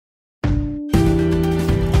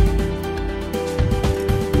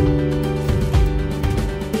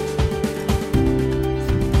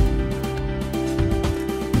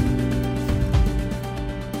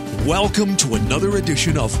Welcome to another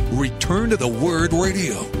edition of Return to the Word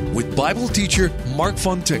Radio with Bible teacher Mark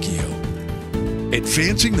Fontecchio.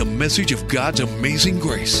 Advancing the message of God's amazing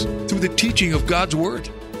grace through the teaching of God's Word.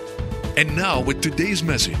 And now with today's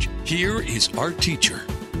message, here is our teacher.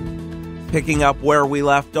 Picking up where we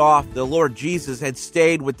left off, the Lord Jesus had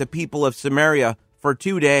stayed with the people of Samaria for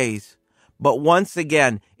 2 days. But once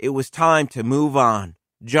again, it was time to move on.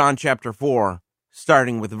 John chapter 4,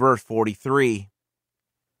 starting with verse 43.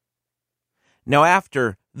 Now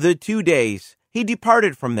after the 2 days, he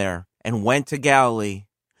departed from there and went to Galilee.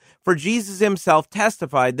 For Jesus himself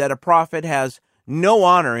testified that a prophet has no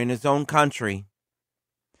honor in his own country.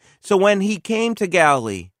 So when he came to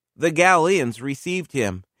Galilee, the Galileans received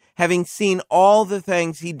him, having seen all the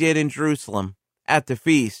things he did in Jerusalem at the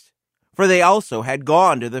feast, for they also had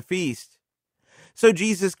gone to the feast. So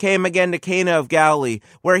Jesus came again to Cana of Galilee,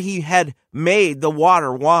 where he had made the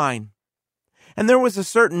water wine. And there was a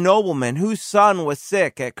certain nobleman whose son was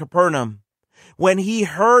sick at Capernaum. When he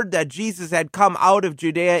heard that Jesus had come out of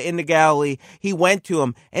Judea into Galilee, he went to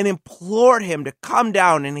him and implored him to come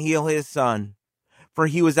down and heal his son, for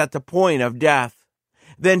he was at the point of death.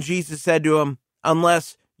 Then Jesus said to him,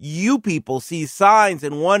 "Unless you people see signs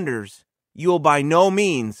and wonders, you will by no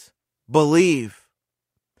means believe."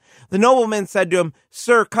 The nobleman said to him,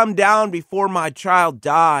 "Sir, come down before my child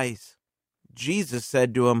dies." Jesus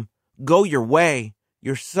said to him, "Go your way,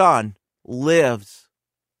 your son lives."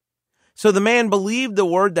 So the man believed the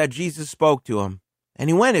word that Jesus spoke to him, and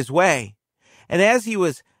he went his way. And as he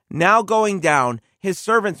was now going down, his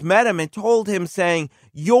servants met him and told him, saying,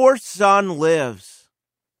 "Your son lives."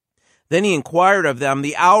 Then he inquired of them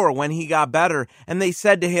the hour when he got better, and they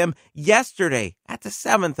said to him, "Yesterday, at the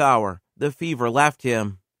 7th hour, the fever left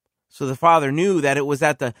him." So the father knew that it was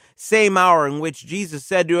at the same hour in which Jesus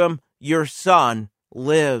said to him, "Your son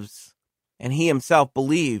lives." And he himself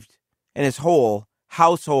believed, and his whole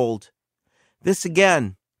household. This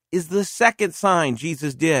again is the second sign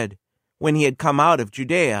Jesus did when he had come out of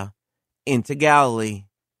Judea into Galilee.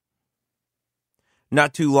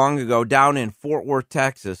 Not too long ago, down in Fort Worth,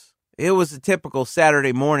 Texas, it was a typical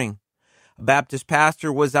Saturday morning. A Baptist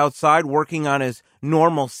pastor was outside working on his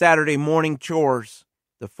normal Saturday morning chores.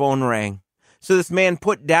 The phone rang. So this man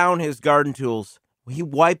put down his garden tools. He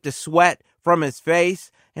wiped the sweat from his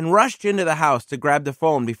face and rushed into the house to grab the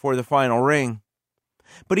phone before the final ring.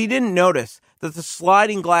 But he didn't notice that the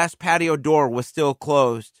sliding glass patio door was still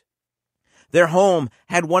closed. Their home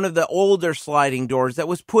had one of the older sliding doors that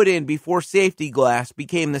was put in before safety glass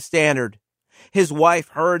became the standard. His wife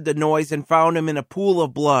heard the noise and found him in a pool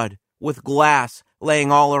of blood, with glass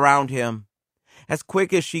laying all around him. As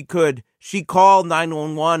quick as she could, she called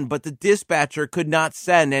 911, but the dispatcher could not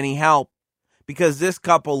send any help, because this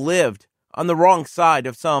couple lived on the wrong side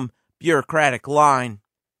of some bureaucratic line.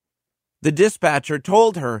 The dispatcher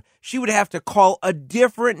told her she would have to call a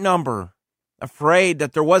different number. Afraid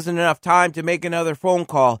that there wasn't enough time to make another phone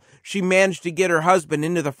call, she managed to get her husband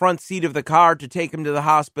into the front seat of the car to take him to the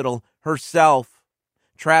hospital herself.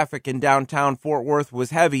 Traffic in downtown Fort Worth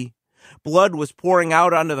was heavy. Blood was pouring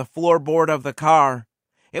out onto the floorboard of the car.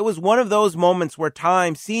 It was one of those moments where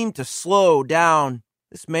time seemed to slow down.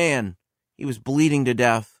 This man, he was bleeding to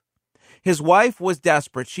death. His wife was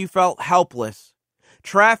desperate. She felt helpless.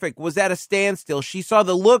 Traffic was at a standstill. She saw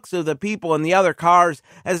the looks of the people in the other cars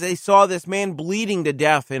as they saw this man bleeding to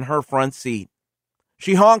death in her front seat.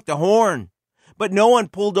 She honked a horn, but no one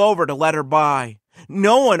pulled over to let her by.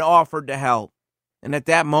 No one offered to help. And at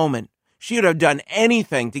that moment, she would have done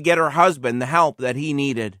anything to get her husband the help that he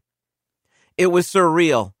needed. It was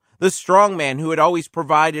surreal. The strong man who had always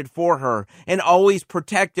provided for her and always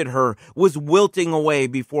protected her was wilting away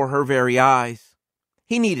before her very eyes.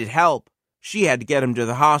 He needed help. She had to get him to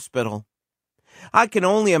the hospital. I can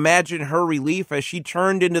only imagine her relief as she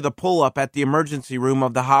turned into the pull-up at the emergency room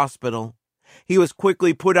of the hospital. He was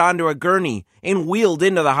quickly put onto a gurney and wheeled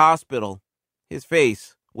into the hospital. His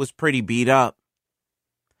face was pretty beat up.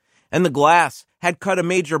 And the glass had cut a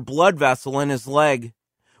major blood vessel in his leg.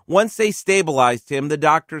 Once they stabilized him, the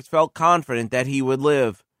doctors felt confident that he would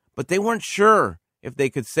live, but they weren't sure if they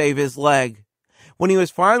could save his leg. When he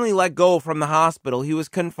was finally let go from the hospital, he was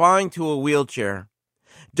confined to a wheelchair.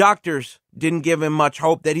 Doctors didn't give him much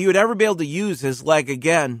hope that he would ever be able to use his leg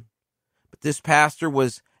again. But this pastor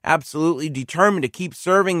was absolutely determined to keep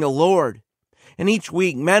serving the Lord. And each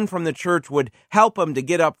week, men from the church would help him to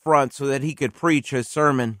get up front so that he could preach his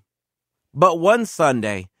sermon. But one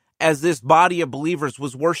Sunday, as this body of believers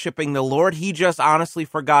was worshiping the Lord, he just honestly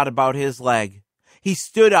forgot about his leg. He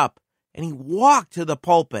stood up and he walked to the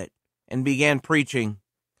pulpit and began preaching.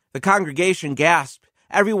 The congregation gasped.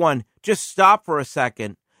 Everyone just stopped for a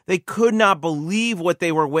second. They could not believe what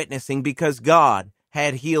they were witnessing because God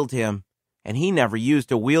had healed him, and he never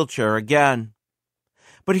used a wheelchair again.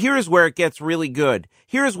 But here's where it gets really good.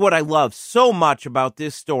 Here's what I love so much about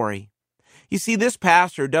this story. You see, this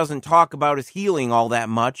pastor doesn't talk about his healing all that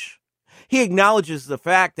much. He acknowledges the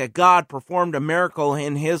fact that God performed a miracle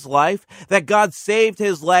in his life, that God saved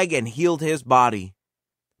his leg and healed his body.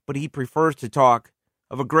 But he prefers to talk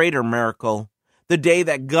of a greater miracle, the day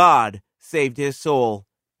that God saved his soul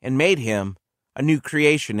and made him a new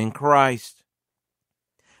creation in Christ.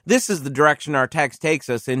 This is the direction our text takes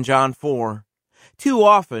us in John 4. Too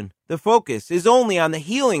often, the focus is only on the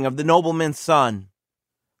healing of the nobleman's son,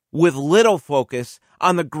 with little focus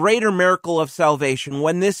on the greater miracle of salvation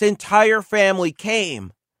when this entire family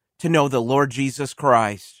came to know the Lord Jesus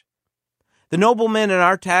Christ. The nobleman in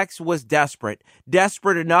our text was desperate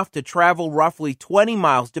enough to travel roughly 20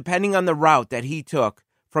 miles depending on the route that he took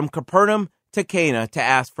from Capernaum to Cana to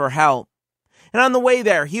ask for help. And on the way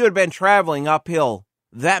there, he had been traveling uphill.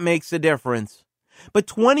 That makes a difference. But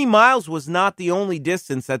 20 miles was not the only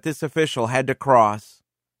distance that this official had to cross.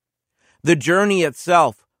 The journey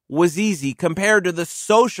itself was easy compared to the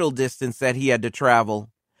social distance that he had to travel.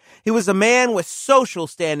 He was a man with social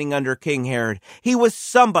standing under King Herod. He was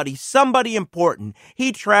somebody important.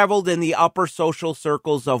 He traveled in the upper social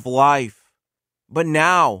circles of life. But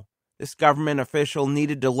now, this government official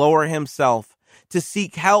needed to lower himself to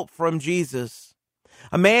seek help from Jesus,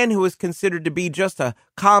 a man who was considered to be just a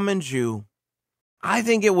common Jew. I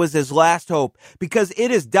think it was his last hope, because it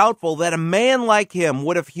is doubtful that a man like him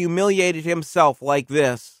would have humiliated himself like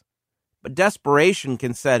this. But desperation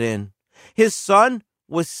can set in. His son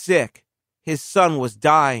was sick. His son was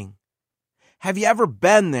dying. Have you ever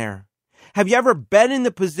been there? Have you ever been in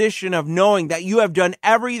the position of knowing that you have done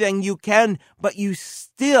everything you can, but you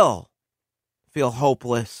still feel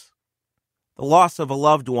hopeless? The loss of a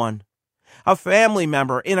loved one, a family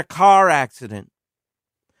member in a car accident.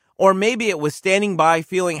 Or maybe it was standing by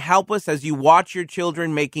feeling helpless as you watch your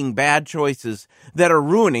children making bad choices that are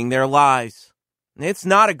ruining their lives. It's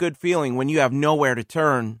not a good feeling when you have nowhere to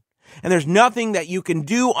turn, and there's nothing that you can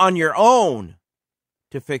do on your own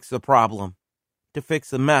to fix the problem, to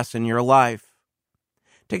fix the mess in your life.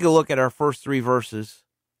 Take a look at our first 3 verses.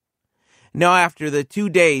 Now after the 2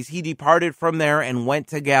 days he departed from there and went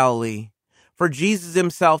to Galilee. For Jesus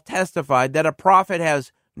himself testified that a prophet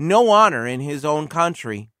has no honor in his own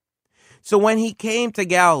country. So when he came to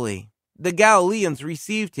Galilee, the Galileans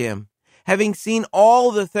received him, having seen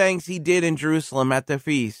all the things he did in Jerusalem at the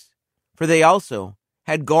feast, for they also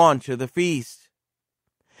had gone to the feast.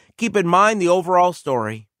 Keep in mind the overall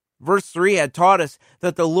story. Verse 3 had taught us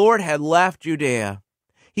that the Lord had left Judea.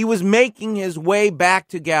 He was making his way back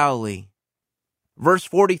to Galilee. Verse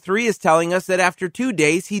 43 is telling us that after 2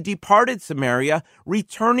 days he departed Samaria,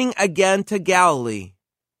 returning again to Galilee.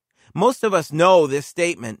 Most of us know this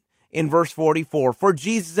statement in verse 44, for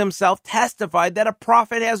Jesus himself testified that a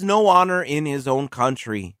prophet has no honor in his own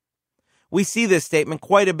country. We see this statement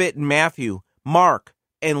quite a bit in Matthew, Mark,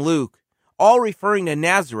 and Luke, all referring to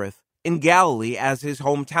Nazareth in Galilee as his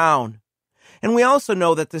hometown. And we also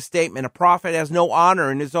know that the statement, a prophet has no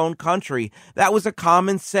honor in his own country, that was a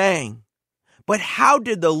common saying. But how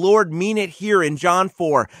did the Lord mean it here in John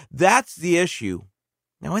 4? That's the issue.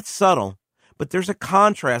 Now it's subtle, but there's a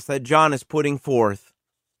contrast that John is putting forth.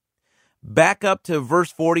 Back up to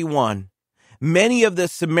verse 41. Many of the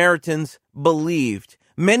Samaritans believed.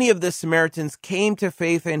 Many of the Samaritans came to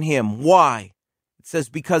faith in him. Why? It says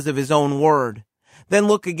because of his own word. Then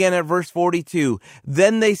look again at verse 42.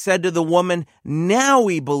 Then they said to the woman, now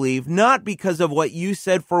we believe, not because of what you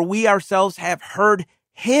said, for we ourselves have heard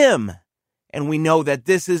him, and we know that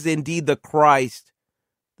this is indeed the Christ,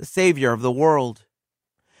 the Savior of the world.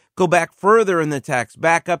 Go back further in the text,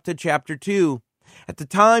 back up to chapter 2. At the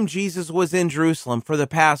time Jesus was in Jerusalem for the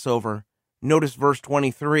Passover, notice verse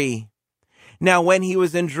 23. Now when he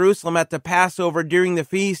was in Jerusalem at the Passover during the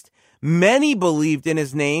feast, many believed in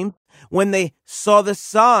his name when they saw the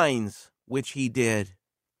signs which he did.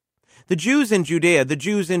 The Jews in Judea, the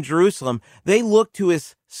Jews in Jerusalem, they looked to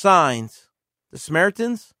his signs. The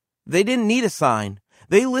Samaritans, they didn't need a sign.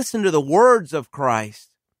 They listened to the words of Christ.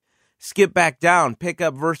 Skip back down, pick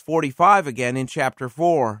up verse 45 again in chapter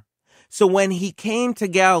 4. So when he came to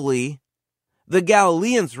Galilee, the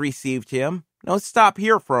Galileans received him. Now let's stop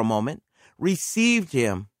here for a moment. Received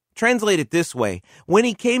him. Translate it this way. When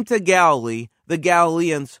he came to Galilee, the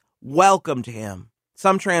Galileans welcomed him.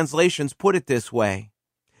 Some translations put it this way.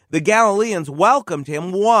 The Galileans welcomed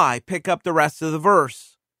him. Why? Pick up the rest of the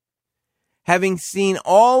verse. Having seen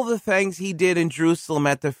all the things he did in Jerusalem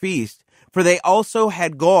at the feast, for they also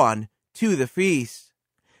had gone to the feast.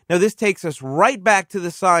 Now this takes us right back to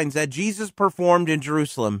the signs that Jesus performed in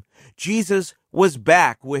Jerusalem. Jesus was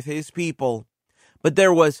back with his people. But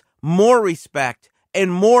there was more respect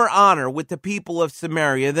and more honor with the people of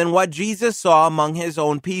Samaria than what Jesus saw among his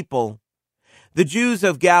own people. The Jews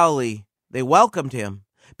of Galilee, they welcomed him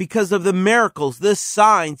because of the miracles, the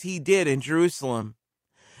signs he did in Jerusalem.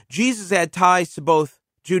 Jesus had ties to both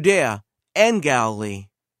Judea and Galilee.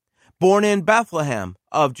 Born in Bethlehem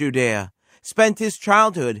of Judea, spent his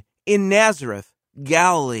childhood in Nazareth,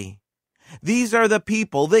 Galilee. These are the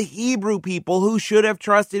people, the Hebrew people, who should have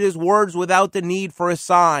trusted his words without the need for a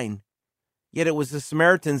sign. Yet it was the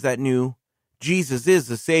Samaritans that knew Jesus is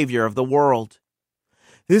the Savior of the world.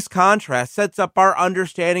 This contrast sets up our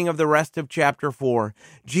understanding of the rest of chapter 4.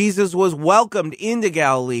 Jesus was welcomed into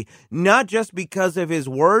Galilee, not just because of his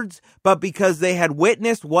words, but because they had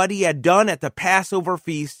witnessed what he had done at the Passover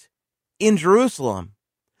feast in Jerusalem.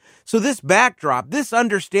 So this backdrop, this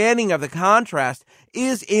understanding of the contrast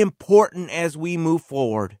is important as we move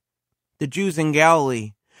forward. The Jews in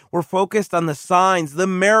Galilee were focused on the signs, the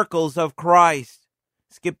miracles of Christ.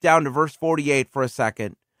 Skip down to verse 48 for a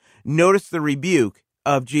second. Notice the rebuke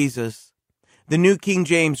of Jesus. The New King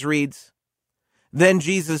James reads, "Then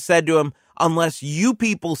Jesus said to him, 'Unless you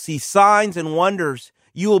people see signs and wonders,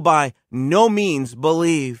 you will by no means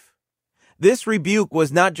believe.'" This rebuke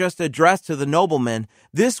was not just addressed to the nobleman.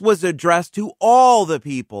 This was addressed to all the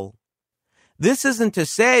people. This isn't to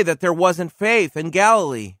say that there wasn't faith in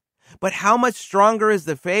Galilee, but how much stronger is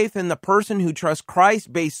the faith in the person who trusts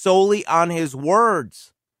Christ based solely on his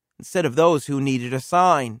words, instead of those who needed a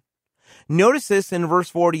sign? Notice this in verse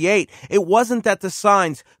 48. It wasn't that the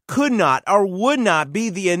signs could not or would not be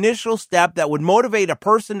the initial step that would motivate a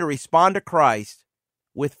person to respond to Christ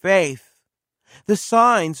with faith. The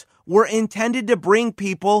signs were intended to bring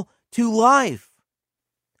people to life.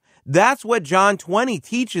 That's what John 20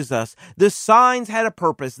 teaches us. The signs had a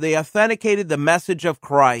purpose. They authenticated the message of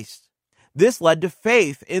Christ. This led to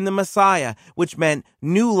faith in the Messiah, which meant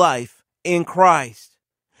new life in Christ.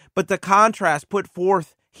 But the contrast put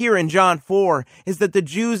forth here in John 4 is that the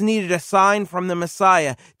Jews needed a sign from the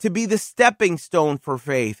Messiah to be the stepping stone for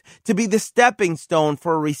faith, to be the stepping stone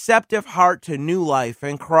for a receptive heart to new life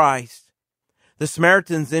in Christ. The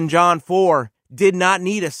Samaritans in John 4 did not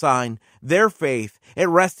need a sign. Their faith, it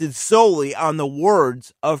rested solely on the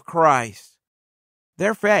words of Christ.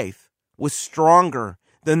 Their faith was stronger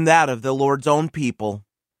than that of the Lord's own people.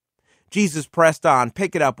 Jesus pressed on.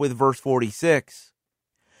 Pick it up with verse 46.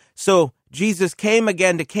 "So Jesus came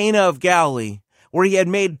again to Cana of Galilee, where he had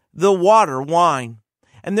made the water wine.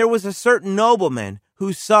 And there was a certain nobleman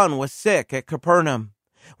whose son was sick at Capernaum.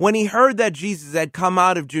 When he heard that Jesus had come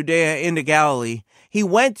out of Judea into Galilee, he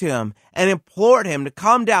went to him and implored him to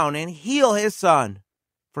come down and heal his son,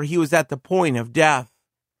 for he was at the point of death."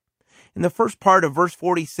 In the first part of verse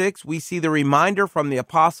 46, we see the reminder from the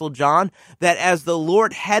Apostle John that as the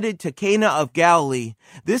Lord headed to Cana of Galilee,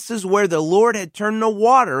 this is where the Lord had turned the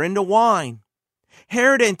water into wine.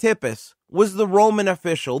 Herod Antipas was the Roman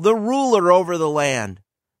official, the ruler over the land.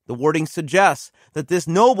 The wording suggests that this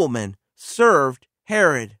nobleman served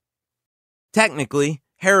Herod. Technically,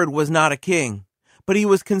 Herod was not a king, but he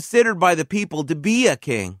was considered by the people to be a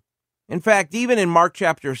king. In fact, even in Mark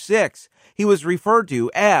chapter 6, he was referred to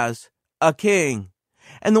as a king.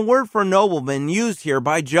 And the word for nobleman used here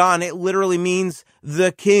by John, it literally means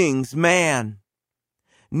the king's man.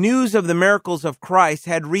 News of the miracles of Christ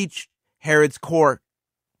had reached Herod's court.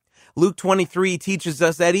 Luke 23 teaches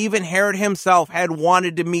us that even Herod himself had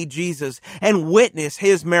wanted to meet Jesus and witness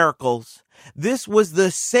his miracles. This was the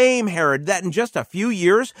same Herod that in just a few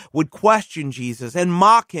years would question Jesus and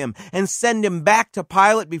mock him and send him back to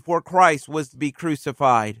Pilate before Christ was to be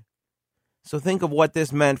crucified. So think of what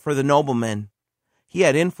this meant for the nobleman. He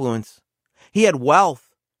had influence. He had wealth.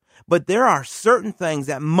 But there are certain things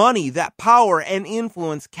that money, that power and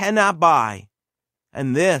influence cannot buy.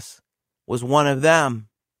 And this was one of them.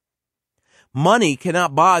 Money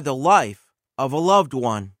cannot buy the life of a loved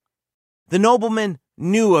one. The nobleman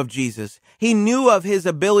knew of Jesus. He knew of his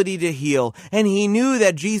ability to heal, and he knew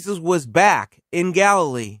that Jesus was back in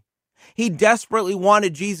Galilee. He desperately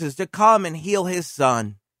wanted Jesus to come and heal his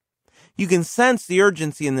son. You can sense the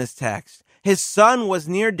urgency in this text. His son was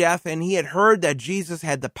near death, and he had heard that Jesus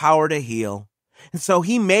had the power to heal. And so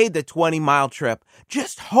he made the 20-mile trip,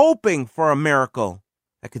 just hoping for a miracle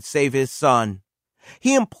that could save his son.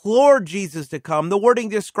 He implored Jesus to come. The wording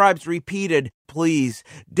describes repeated pleas.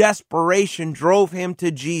 Desperation drove him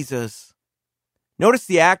to Jesus. Notice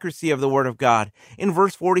the accuracy of the word of God. In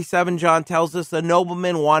verse 47, John tells us the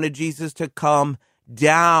nobleman wanted Jesus to come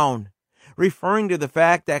down, referring to the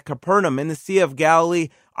fact that Capernaum in the Sea of Galilee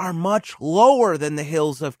are much lower than the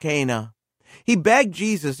hills of Cana. He begged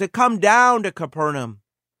Jesus to come down to Capernaum.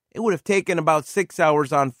 It would have taken about 6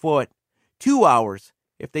 hours on foot, 2 hours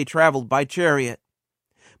if they traveled by chariot.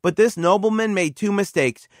 But this nobleman made two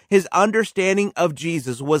mistakes. His understanding of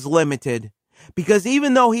Jesus was limited, because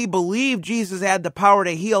even though he believed Jesus had the power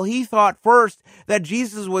to heal, he thought first that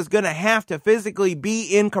Jesus was going to have to physically be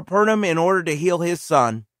in Capernaum in order to heal his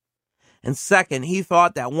son. And second, he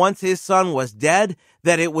thought that once his son was dead,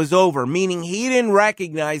 that it was over, meaning he didn't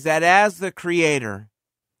recognize that as the Creator,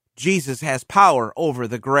 Jesus has power over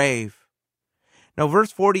the grave. Now,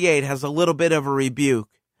 verse 48 has a little bit of a rebuke.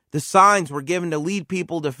 The signs were given to lead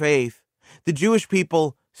people to faith. The Jewish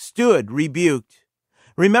people stood rebuked.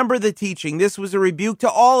 Remember the teaching. This was a rebuke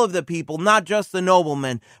to all of the people, not just the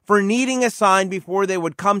noblemen, for needing a sign before they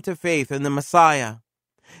would come to faith in the Messiah.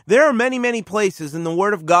 There are many, many places in the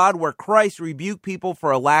Word of God where Christ rebuked people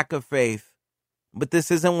for a lack of faith. But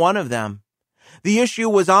this isn't one of them. The issue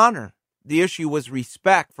was honor. The issue was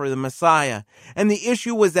respect for the Messiah. And the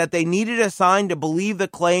issue was that they needed a sign to believe the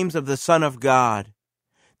claims of the Son of God.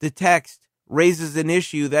 The text raises an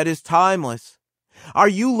issue that is timeless. Are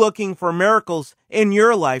you looking for miracles in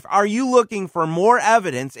your life? Are you looking for more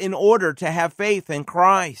evidence in order to have faith in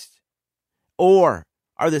Christ? Or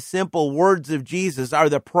are the simple words of Jesus, are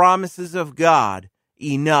the promises of God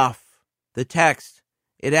enough? The text,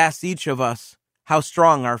 it asks each of us how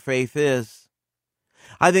strong our faith is.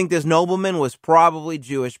 I think this nobleman was probably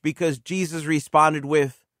Jewish because Jesus responded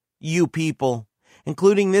with, "You people,"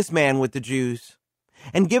 including this man with the Jews.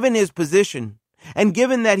 And given his position, and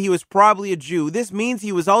given that he was probably a Jew, this means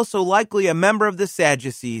he was also likely a member of the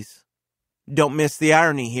Sadducees. Don't miss the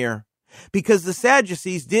irony here, because the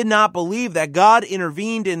Sadducees did not believe that God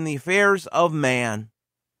intervened in the affairs of man.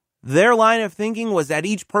 Their line of thinking was that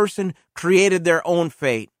each person created their own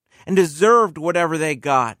fate and deserved whatever they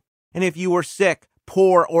got. And if you were sick,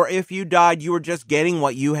 poor, or if you died, you were just getting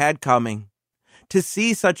what you had coming. To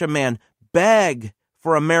see such a man beg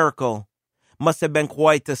for a miracle must have been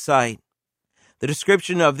quite the sight. The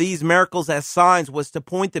description of these miracles as signs was to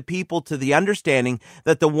point the people to the understanding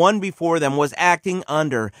that the one before them was acting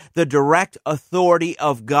under the direct authority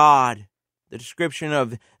of God. The description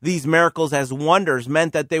of these miracles as wonders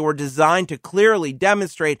meant that they were designed to clearly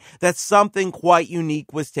demonstrate that something quite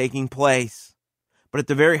unique was taking place. But at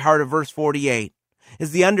the very heart of verse 48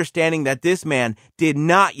 is the understanding that this man did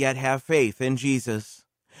not yet have faith in Jesus.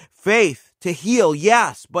 Faith to heal,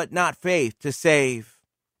 yes, but not faith to save.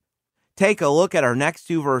 Take a look at our next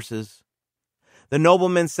two verses. The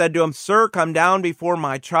nobleman said to him, "Sir, come down before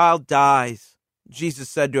my child dies." Jesus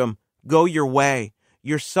said to him, "Go your way.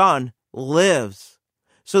 Your son lives."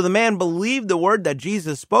 So the man believed the word that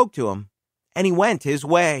Jesus spoke to him, and he went his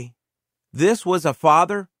way. This was a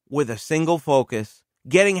father with a single focus,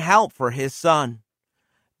 getting help for his son.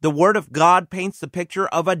 The Word of God paints the picture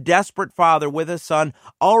of a desperate father with a son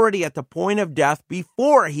already at the point of death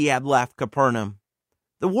before he had left Capernaum.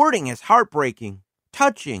 The wording is heartbreaking,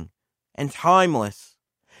 touching, and timeless.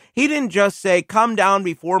 He didn't just say, "Come down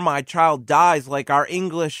before my child dies," like our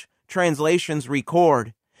English translations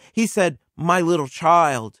record. He said, "My little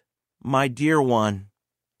child, my dear one."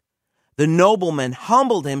 The nobleman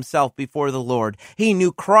humbled himself before the Lord. He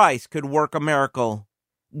knew Christ could work a miracle.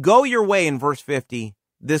 Go your way in verse 50.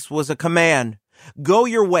 This was a command. Go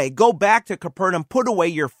your way. Go back to Capernaum. Put away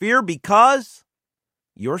your fear because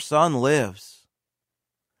your son lives.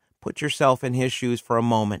 Put yourself in his shoes for a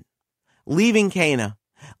moment. Leaving Cana,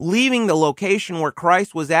 leaving the location where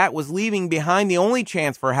Christ was at, was leaving behind the only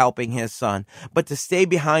chance for helping his son. But to stay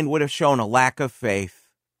behind would have shown a lack of faith.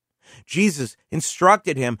 Jesus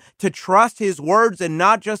instructed him to trust his words and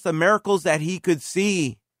not just the miracles that he could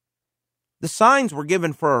see. The signs were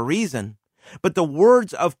given for a reason, but the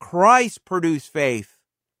words of Christ produce faith.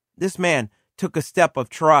 This man took a step of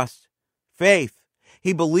trust, faith.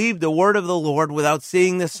 He believed the word of the Lord without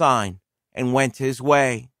seeing the sign and went his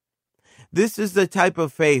way. This is the type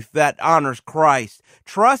of faith that honors Christ.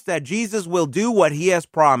 Trust that Jesus will do what he has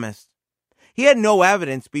promised. He had no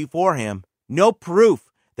evidence before him, no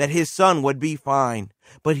proof that his son would be fine,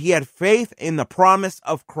 but he had faith in the promise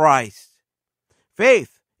of Christ.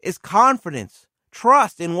 Faith is confidence,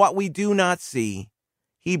 trust in what we do not see.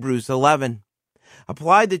 Hebrews 11.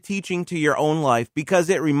 Apply the teaching to your own life because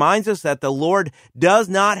it reminds us that the Lord does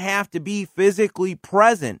not have to be physically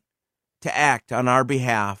present to act on our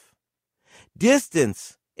behalf.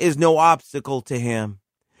 Distance is no obstacle to him.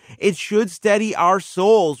 It should steady our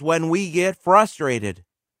souls when we get frustrated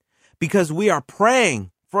because we are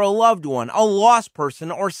praying for a loved one, a lost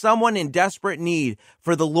person, or someone in desperate need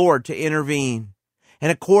for the Lord to intervene.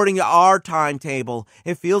 And according to our timetable,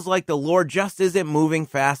 it feels like the Lord just isn't moving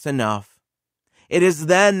fast enough. It is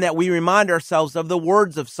then that we remind ourselves of the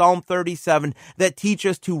words of Psalm 37 that teach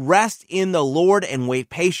us to rest in the Lord and wait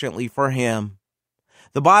patiently for Him.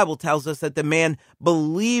 The Bible tells us that the man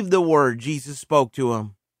believed the word Jesus spoke to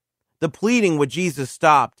him. The pleading with Jesus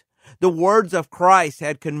stopped. The words of Christ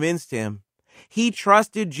had convinced him. He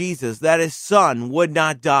trusted Jesus that his son would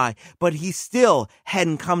not die, but he still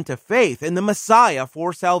hadn't come to faith in the Messiah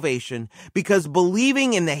for salvation, because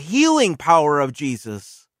believing in the healing power of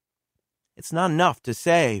Jesus, it's not enough to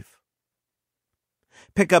save.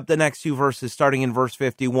 Pick up the next few verses starting in verse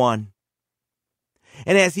 51.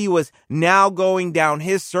 And as he was now going down,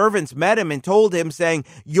 his servants met him and told him, saying,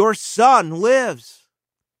 "Your son lives."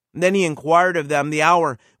 And then he inquired of them the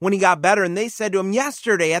hour when he got better, and they said to him,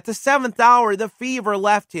 "Yesterday at the 7th hour the fever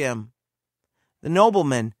left him." The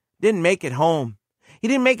nobleman didn't make it home. He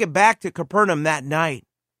didn't make it back to Capernaum that night.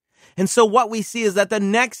 And so what we see is that the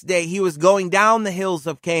next day he was going down the hills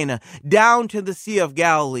of Cana, down to the Sea of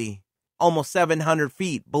Galilee, almost 700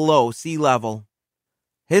 feet below sea level.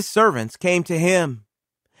 His servants came to him.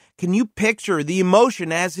 Can you picture the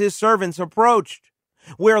emotion as his servants approached?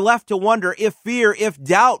 We're left to wonder if fear, if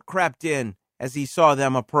doubt crept in as he saw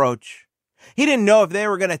them approach. He didn't know if they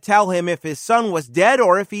were going to tell him if his son was dead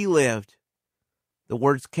or if he lived. The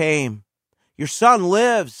words came, "Your son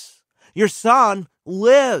lives. Your son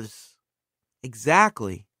lives."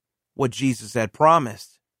 Exactly what Jesus had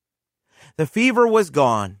promised. The fever was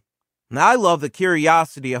gone. And I love the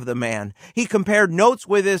curiosity of the man. He compared notes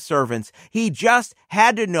with his servants. He just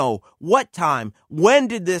had to know what time, when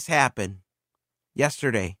did this happen?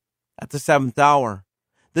 Yesterday, at the 7th hour,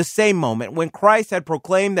 the same moment when Christ had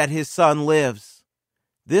proclaimed that his son lives.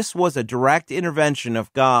 This was a direct intervention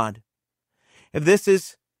of God. If this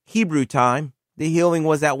is Hebrew time, the healing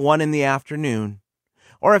was at 1 in the afternoon.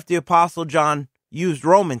 Or if the Apostle John used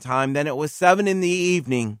Roman time, then it was 7 in the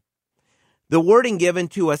evening. The wording given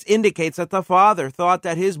to us indicates that the father thought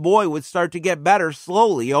that his boy would start to get better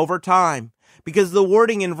slowly over time, because the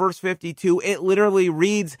wording in verse 52, it literally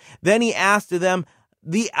reads, "Then he asked them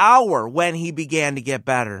the hour when he began to get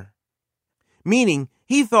better," meaning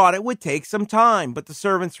he thought it would take some time. But the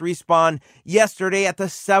servants respond, "Yesterday at the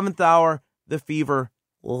 7th hour, the fever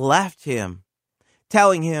left him,"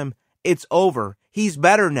 telling him it's over. He's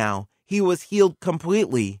better now. He was healed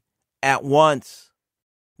completely at once.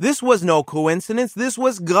 This was no coincidence. This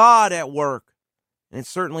was God at work. And it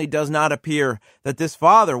certainly does not appear that this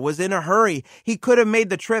father was in a hurry. He could have made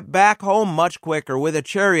the trip back home much quicker with a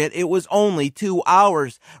chariot. It was only 2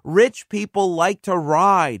 hours. Rich people like to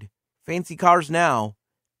ride. Fancy cars now,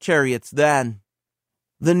 chariots then.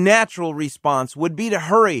 The natural response would be to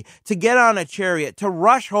hurry, to get on a chariot, to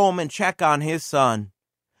rush home and check on his son.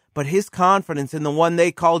 But his confidence in the one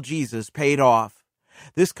they called Jesus paid off.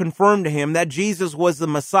 This confirmed to him that Jesus was the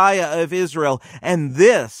Messiah of Israel, and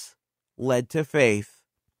this led to faith.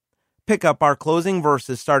 Pick up our closing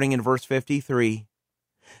verses starting in verse 53.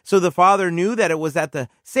 So the father knew that it was at the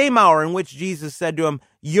same hour in which Jesus said to him,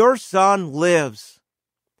 "Your son lives."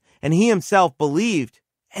 And he himself believed,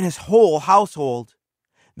 and his whole household.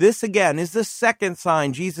 This again is the second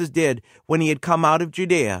sign Jesus did when he had come out of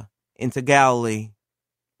Judea into Galilee.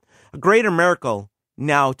 A greater miracle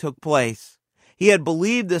now took place. He had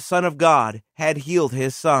believed the Son of God had healed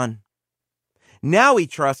his son. Now he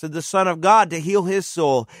trusted the Son of God to heal his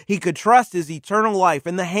soul. He could trust his eternal life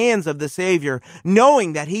in the hands of the Savior,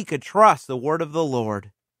 knowing that he could trust the word of the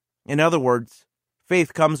Lord. In other words,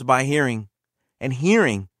 faith comes by hearing, and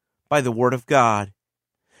hearing by the word of God.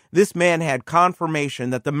 This man had confirmation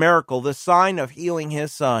that the miracle, the sign of healing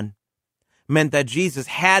his son, meant that Jesus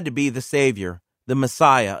had to be the Savior, the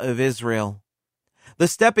Messiah of Israel. The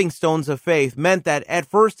stepping stones of faith meant that at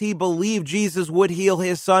first he believed Jesus would heal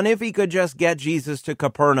his son if he could just get Jesus to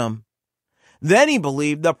Capernaum. Then he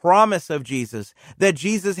believed the promise of Jesus, that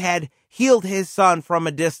Jesus had healed his son from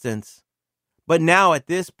a distance. But now at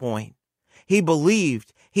this point, he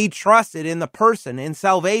believed, he trusted in the person and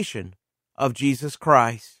salvation of Jesus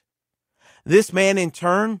Christ. This man in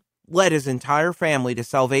turn led his entire family to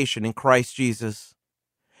salvation in Christ Jesus.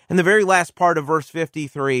 In the very last part of verse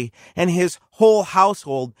 53, and his whole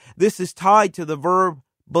household, this is tied to the verb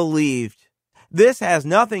believed. This has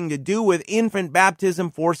nothing to do with infant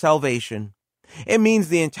baptism for salvation. It means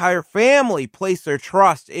the entire family placed their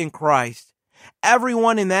trust in Christ.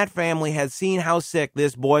 Everyone in that family had seen how sick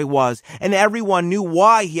this boy was, and everyone knew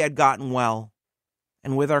why he had gotten well.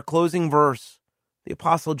 And with our closing verse, the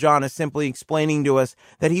Apostle John is simply explaining to us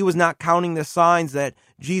that he was not counting the signs that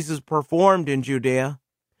Jesus performed in Judea,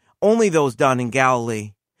 only those done in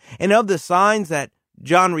Galilee. And of the signs that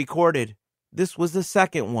John recorded this was the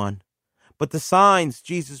second one, but the signs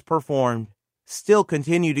Jesus performed still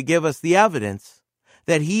continue to give us the evidence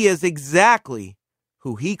that he is exactly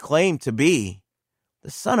who he claimed to be,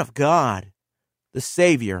 the Son of God, the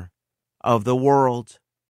Savior of the world.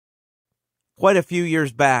 Quite a few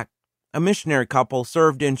years back, a missionary couple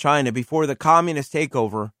served in China before the communist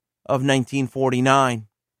takeover of 1949.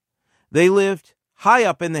 They lived high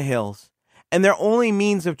up in the hills, and their only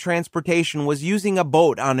means of transportation was using a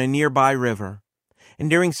boat on a nearby river. And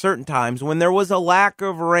during certain times, when there was a lack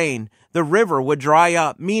of rain, the river would dry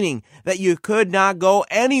up, meaning that you could not go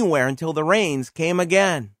anywhere until the rains came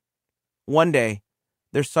again. One day,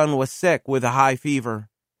 their son was sick with a high fever.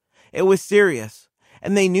 It was serious,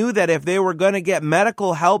 and they knew that if they were going to get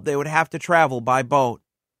medical help, they would have to travel by boat.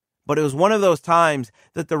 But it was one of those times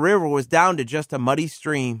that the river was down to just a muddy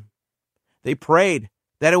stream. They prayed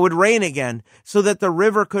that it would rain again so that the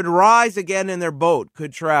river could rise again and their boat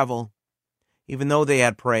could travel. Even though they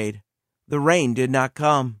had prayed, the rain did not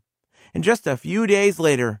come. And just a few days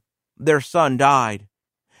later, their son died.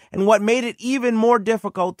 And what made it even more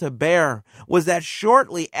difficult to bear was that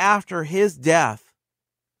shortly after his death,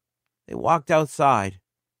 they walked outside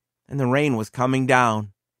and the rain was coming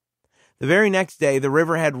down. The very next day, the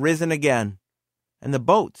river had risen again and the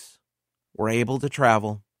boats were able to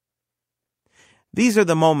travel. These are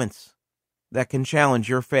the moments that can challenge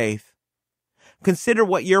your faith. Consider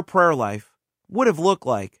what your prayer life would have looked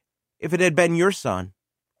like if it had been your son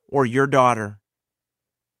or your daughter.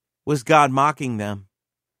 Was God mocking them?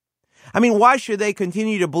 Why should they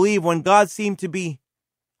continue to believe when God seemed to be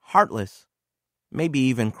heartless, maybe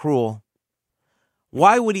even cruel?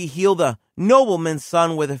 Why would he heal the nobleman's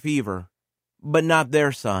son with a fever, but not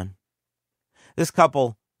their son? This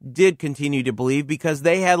couple did continue to believe because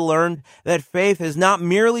they had learned that faith is not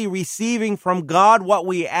merely receiving from God what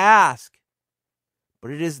we ask,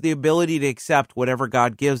 but it is the ability to accept whatever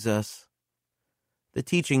God gives us. The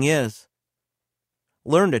teaching is,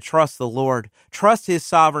 learn to trust the Lord, trust his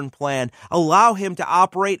sovereign plan, allow him to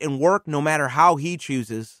operate and work no matter how he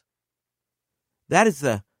chooses. That is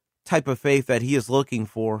the type of faith that he is looking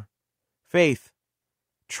for. Faith,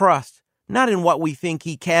 trust, not in what we think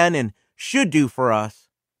he can and should do for us,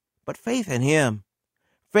 but faith in him.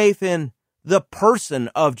 Faith in the person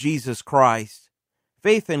of Jesus Christ.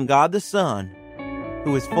 Faith in God the Son,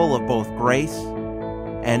 who is full of both grace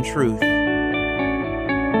and truth.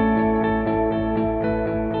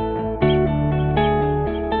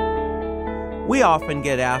 We often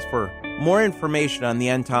get asked for more information on the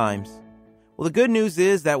end times. Well, the good news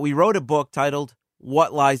is that we wrote a book titled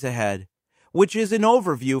What Lies Ahead, which is an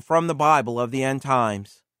overview from the Bible of the end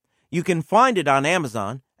times. You can find it on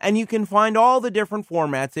Amazon, and you can find all the different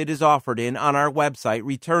formats it is offered in on our website,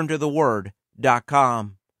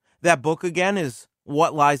 returntotheword.com. That book again is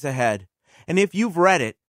What Lies Ahead. And if you've read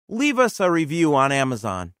it, leave us a review on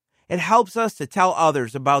Amazon. It helps us to tell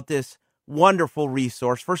others about this wonderful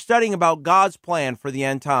resource for studying about God's plan for the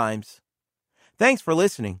end times. Thanks for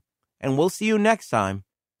listening, and we'll see you next time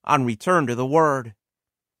on Return to the Word.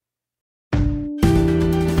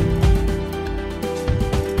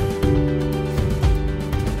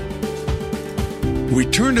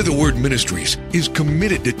 Return to the Word Ministries is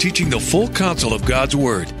committed to teaching the full counsel of God's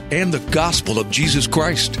Word and the gospel of Jesus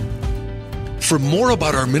Christ. For more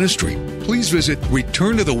about our ministry, please visit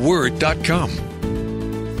returntotheword.com.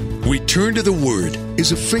 Return to the Word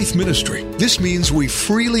is a faith ministry. This means we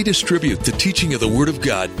freely distribute the teaching of the Word of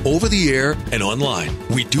God over the air and online.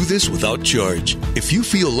 We do this without charge. If you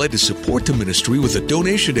feel led to support the ministry with a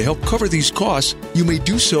donation to help cover these costs, you may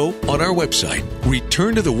do so on our website,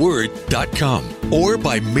 returntotheword.com, or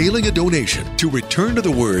by mailing a donation to Return to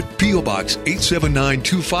the Word, P.O. Box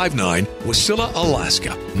 879259, Wasilla,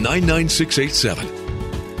 Alaska, 99687.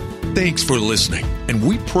 Thanks for listening, and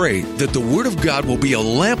we pray that the Word of God will be a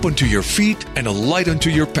lamp unto your feet and a light unto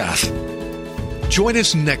your path. Join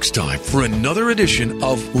us next time for another edition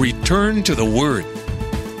of Return to the Word.